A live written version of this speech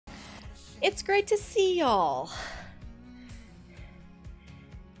It's great to see y'all.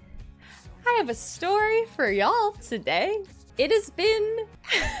 I have a story for y'all today. It has been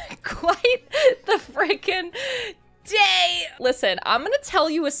quite the freaking day. Listen, I'm gonna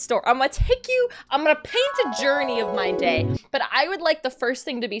tell you a story. I'm gonna paint a journey of my day, but I would like the first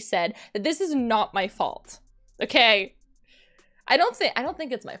thing to be said that this is not my fault. Okay? I don't think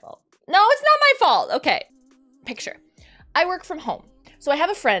it's my fault. No, it's not my fault. Okay. Picture. I work from home. So I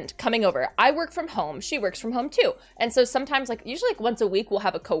have a friend coming over. I work from home. She works from home too. And so sometimes, usually once a week, we'll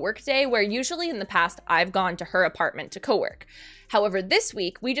have a co-work day where usually in the past, I've gone to her apartment to co-work. However, this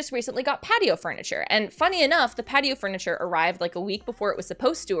week, we just recently got patio furniture. And funny enough, the patio furniture arrived like a week before it was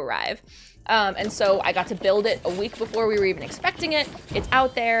supposed to arrive. And so I got to build it a week before we were even expecting it. It's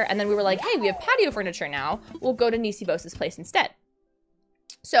out there. And then we were like, hey, we have patio furniture now. We'll go to Nisivos' place instead.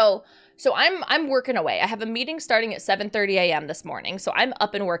 So I'm working away. I have a meeting starting at 7:30 a.m. this morning. So I'm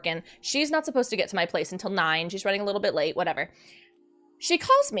up and working. She's not supposed to get to my place until 9. She's running a little bit late, whatever. She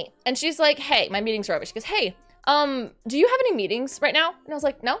calls me and she's like, hey, my meetings are over. She goes, hey, do you have any meetings right now? And I was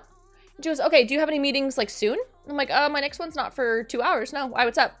like, no. And she goes, okay, do you have any meetings soon? I'm like, my next one's not for 2 hours. No, why,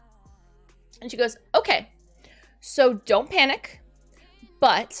 what's up? And she goes, okay, so don't panic,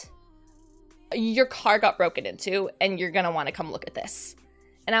 but your car got broken into and you're gonna wanna come look at this.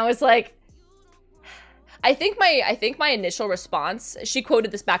 And I was like, I think my initial response, she quoted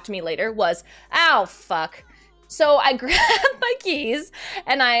this back to me later, was, ow, fuck. So I grabbed my keys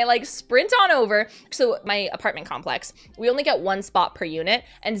and I sprint on over. So my apartment complex, we only get one spot per unit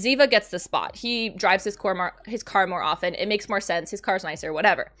and Ziva gets the spot. He drives his car more often. It makes more sense. His car's nicer,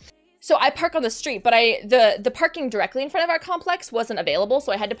 whatever. So I park on the street, but the parking directly in front of our complex wasn't available,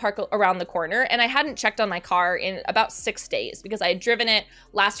 so I had to park around the corner, and I hadn't checked on my car in about 6 days because I had driven it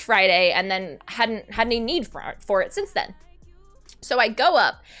last Friday and then hadn't had any need for it since then. So I go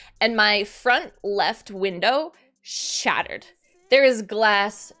up, and my front left window shattered. There is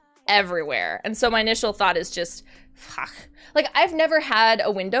glass everywhere, and so my initial thought is just, fuck. I've never had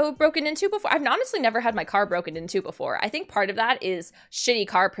a window broken into before. I've honestly never had my car broken into before. I think part of that is shitty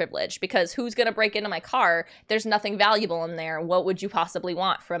car privilege because who's gonna break into my car? There's nothing valuable in there. What would you possibly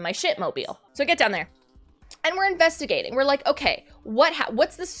want from my shitmobile? So I get down there and we're investigating. We're like, okay,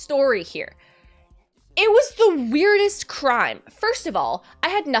 what's the story here? It was the weirdest crime. First of all, I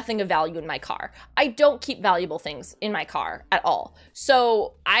had nothing of value in my car. I don't keep valuable things in my car at all.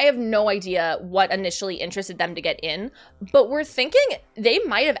 So I have no idea what initially interested them to get in, but we're thinking they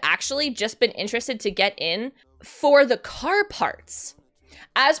might have actually just been interested to get in for the car parts.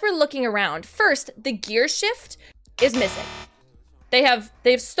 As we're looking around, first, the gear shift is missing.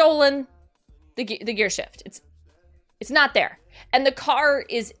 They've stolen the gear shift. It's not there. And the car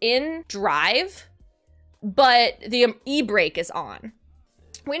is in drive, but the e-brake is on.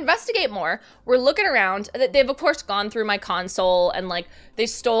 We investigate more. We're looking around. They've of course gone through my console and they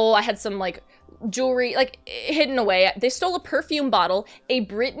stole, I had some jewelry hidden away. They stole a perfume bottle, a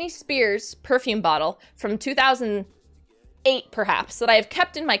Britney Spears perfume bottle from 2008 perhaps, that I have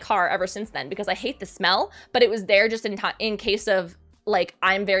kept in my car ever since then because I hate the smell, but it was there just in case of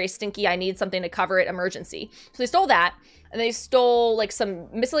I'm very stinky, I need something to cover it, emergency. So they stole that. And they stole some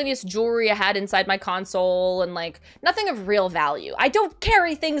miscellaneous jewelry I had inside my console and nothing of real value. I don't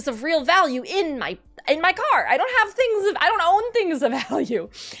carry things of real value in my car. I don't own things of value.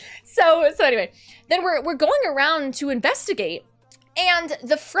 So anyway, then we're going around to investigate, and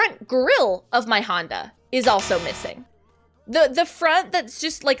the front grille of my Honda is also missing. The front that's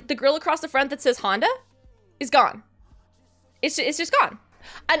just the grille across the front that says Honda is gone. It's just gone.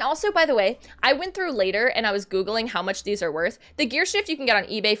 And also, by the way, I went through later and I was Googling how much these are worth. The gear shift you can get on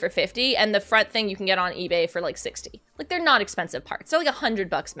eBay for 50 and the front thing you can get on eBay for 60. They're not expensive parts. They're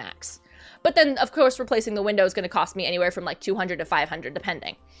 $100 max. But then, of course, replacing the window is going to cost me anywhere from $200 to $500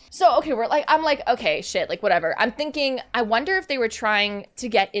 depending. So, okay, I'm okay, shit, whatever. I'm thinking, I wonder if they were trying to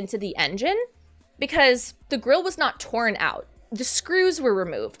get into the engine because the grille was not torn out. The screws were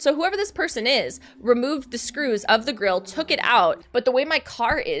removed. So whoever this person is removed the screws of the grill, took it out. But the way my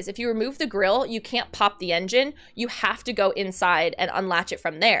car is, if you remove the grill, you can't pop the engine. You have to go inside and unlatch it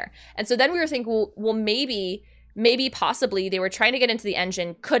from there. And so then we were thinking, well, maybe possibly they were trying to get into the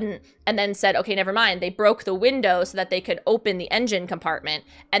engine, couldn't, and then said, okay, never mind. They broke the window so that they could open the engine compartment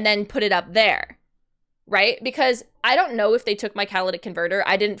and then put it up there. Right? Because I don't know if they took my catalytic converter.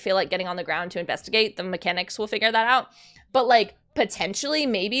 I didn't feel like getting on the ground to investigate. The mechanics will figure that out. But potentially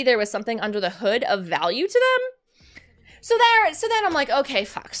maybe there was something under the hood of value to them. So then I'm okay,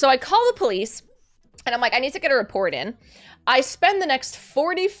 fuck. So I call the police and I'm I need to get a report in. I spend the next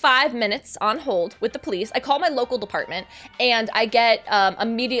 45 minutes on hold with the police. I call my local department and I get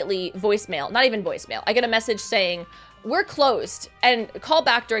immediately voicemail, not even voicemail. I get a message saying, we're closed and call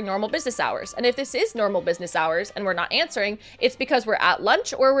back during normal business hours. And if this is normal business hours and we're not answering, it's because we're at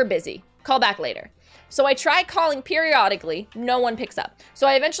lunch or we're busy. Call back later. So I try calling periodically, no one picks up. So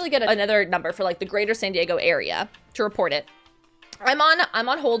I eventually get another number for like the greater San Diego area to report it. I'm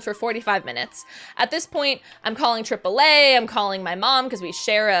on hold for 45 minutes. At this point, I'm calling AAA, I'm calling my mom because we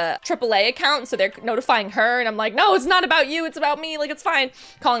share a AAA account, so they're notifying her, and I'm like, no, it's not about you, it's about me, like, it's fine.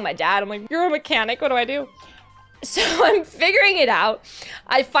 Calling my dad, I'm like, you're a mechanic, what do I do? So I'm figuring it out.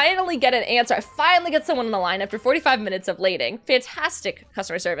 I finally get an answer. I finally get someone on the line after 45 minutes of waiting. Fantastic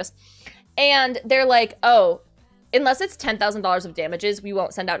customer service. And they're like, oh, unless it's $10,000 of damages, we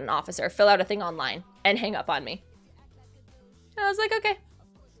won't send out an officer. Fill out a thing online and hang up on me. I was like, okay,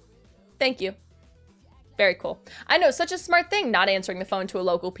 thank you. Very cool. I know, such a smart thing, not answering the phone to a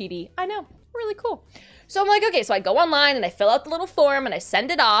local PD. I know, really cool. So I'm like, okay, so I go online and I fill out the little form and I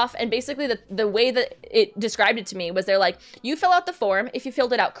send it off. And basically the way that it described it to me was they're like, you fill out the form. If you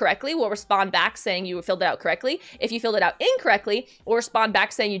filled it out correctly, we'll respond back saying you filled it out correctly. If you filled it out incorrectly, we'll respond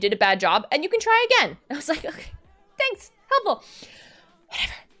back saying you did a bad job and you can try again. I was like, okay, thanks, helpful.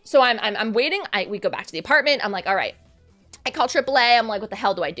 Whatever. So I'm waiting. We go back to the apartment. I'm like, all right. I call AAA, I'm like, what the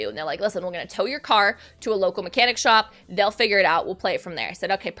hell do I do? And they're like, listen, we're gonna tow your car to a local mechanic shop. They'll figure it out, we'll play it from there. I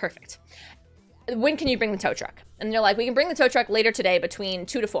said, okay, perfect. When can you bring the tow truck? And they're like, we can bring the tow truck later today between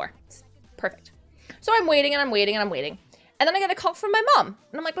 2 to 4. Perfect. So I'm waiting and I'm waiting and I'm waiting. And then I get a call from my mom.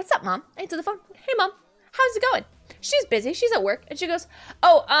 And I'm like, what's up, Mom? I answer the phone, hey, Mom, how's it going? She's busy, she's at work. And she goes,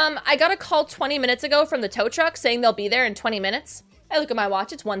 oh, I got a call 20 minutes ago from the tow truck saying they'll be there in 20 minutes. I look at my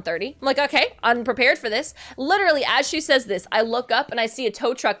watch, it's 1:30. I'm like, okay, unprepared for this. Literally, as she says this, I look up and I see a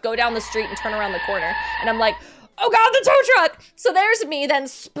tow truck go down the street and turn around the corner. And I'm like, oh God, the tow truck. So there's me then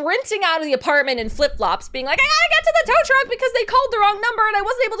sprinting out of the apartment in flip-flops, being like, I gotta get to the tow truck because they called the wrong number and I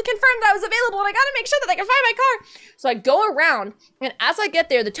wasn't able to confirm that I was available and I gotta make sure that they can find my car. So I go around, and as I get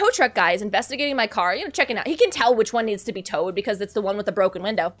there, the tow truck guy is investigating my car, you know, checking out. He can tell which one needs to be towed because it's the one with the broken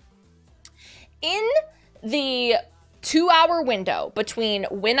window. In the 2-hour window between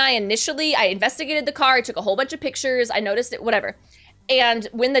when I investigated the car, I took a whole bunch of pictures, I noticed it, whatever, and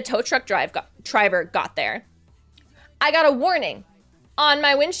when the tow truck driver got there, I got a warning on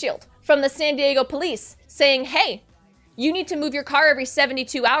my windshield from the San Diego police saying, hey, you need to move your car every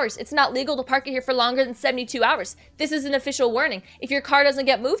 72 hours. It's not legal to park it here for longer than 72 hours. This is an official warning. If your car doesn't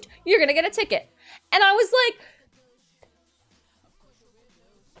get moved, you're gonna get a ticket. And I was like,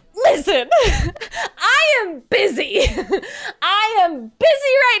 listen, I am busy. I am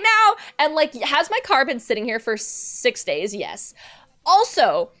busy right now. And like, has my car been sitting here for 6 days? Yes.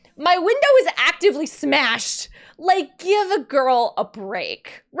 Also, my window is actively smashed. Like, give a girl a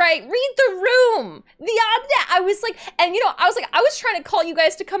break, right? Read the room. I was like, and you know, I was trying to call you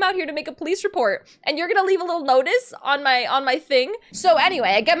guys to come out here to make a police report, and you're gonna leave a little notice on my thing. So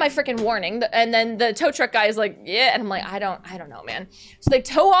anyway, I get my freaking warning, and then the tow truck guy is like, yeah, and I'm like, I don't know, man. So they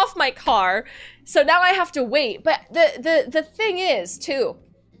tow off my car, so now I have to wait. But the thing is, too,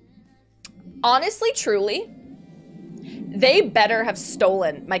 honestly, truly, they better have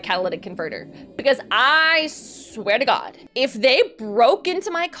stolen my catalytic converter, because I swear to God, if they broke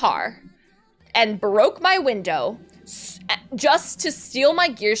into my car and broke my window just to steal my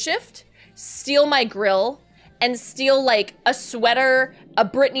gear shift, steal my grill, and steal like a sweater, a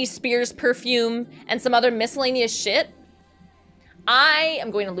Britney Spears perfume, and some other miscellaneous shit, I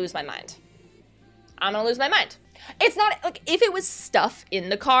am going to lose my mind. I'm gonna lose my mind. It's not like, if it was stuff in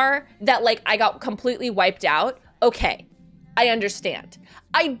the car that like I got completely wiped out, okay, I understand.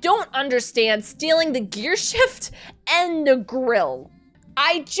 I don't understand stealing the gear shift and the grill.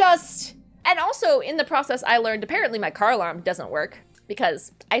 And also in the process, I learned apparently my car alarm doesn't work,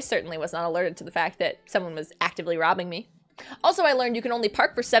 because I certainly was not alerted to the fact that someone was actively robbing me. Also, I learned you can only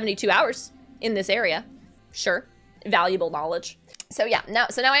park for 72 hours in this area. Sure, valuable knowledge. So yeah, now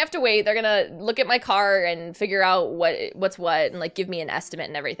I have to wait. They're gonna look at my car and figure out what's what and like give me an estimate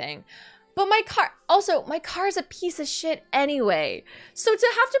and everything. But my car is a piece of shit anyway. So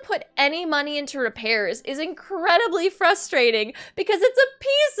to have to put any money into repairs is incredibly frustrating, because it's a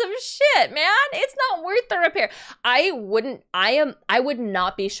piece of shit, man. It's not worth the repair. I would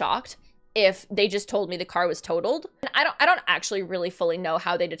not be shocked if they just told me the car was totaled. And I don't actually really fully know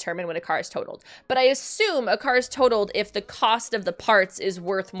how they determine when a car is totaled, but I assume a car is totaled if the cost of the parts is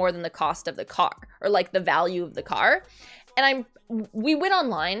worth more than the cost of the car, or like the value of the car. And we went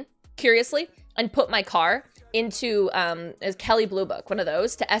online curiously and put my car into a Kelly Blue Book, one of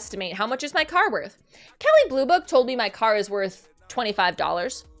those, to estimate how much is my car worth. Kelly Blue Book told me my car is worth $25.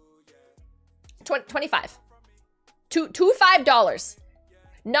 $25. $25.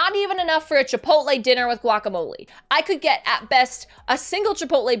 Not even enough for a Chipotle dinner with guacamole. I could get, at best, a single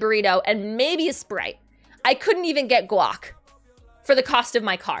Chipotle burrito and maybe a Sprite. I couldn't even get guac for the cost of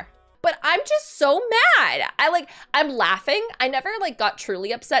my car. But I'm just so mad. I'm laughing. I never like got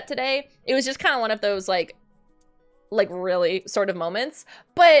truly upset today. It was just kind of one of those like really sort of moments.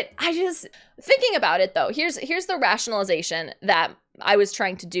 But I just, thinking about it though, here's the rationalization that I was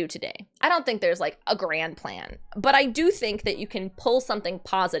trying to do today. I don't think there's like a grand plan, but I do think that you can pull something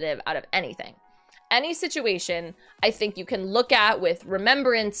positive out of anything. Any situation, I think you can look at with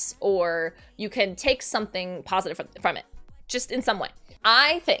remembrance, or you can take something positive from it, just in some way.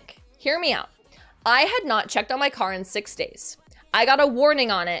 I think, hear me out, I had not checked on my car in 6 days. I got a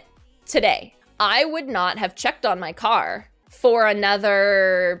warning on it today. I would not have checked on my car for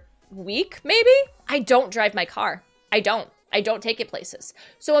another week, maybe? I don't drive my car. I don't take it places.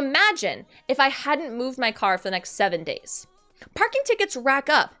 So imagine if I hadn't moved my car for the next 7 days. Parking tickets rack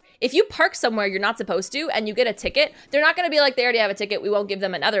up. If you park somewhere you're not supposed to and you get a ticket, they're not gonna be like, they already have a ticket, we won't give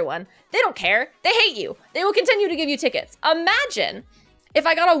them another one. They don't care. They hate you. They will continue to give you tickets. Imagine if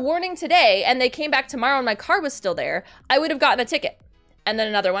I got a warning today and they came back tomorrow and my car was still there, I would have gotten a ticket. And then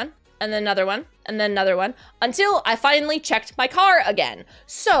another one, and then another one, and then another one, until I finally checked my car again.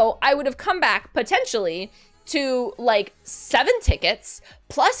 So I would have come back potentially to like 7 tickets,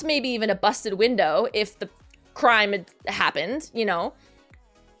 plus maybe even a busted window if the crime had happened, you know?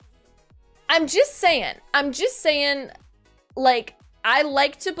 I'm just saying, like, I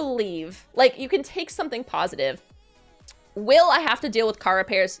like to believe, like, you can take something positive. Will I have to deal with car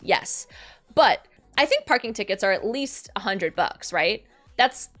repairs? Yes. But I think parking tickets are at least $100, right?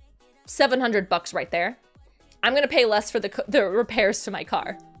 That's $700 right there. I'm gonna pay less for the repairs to my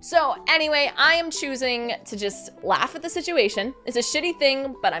car. So anyway, I am choosing to just laugh at the situation. It's a shitty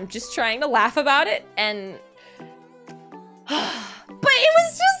thing, but I'm just trying to laugh about it, and but it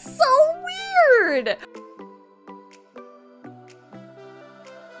was just so weird.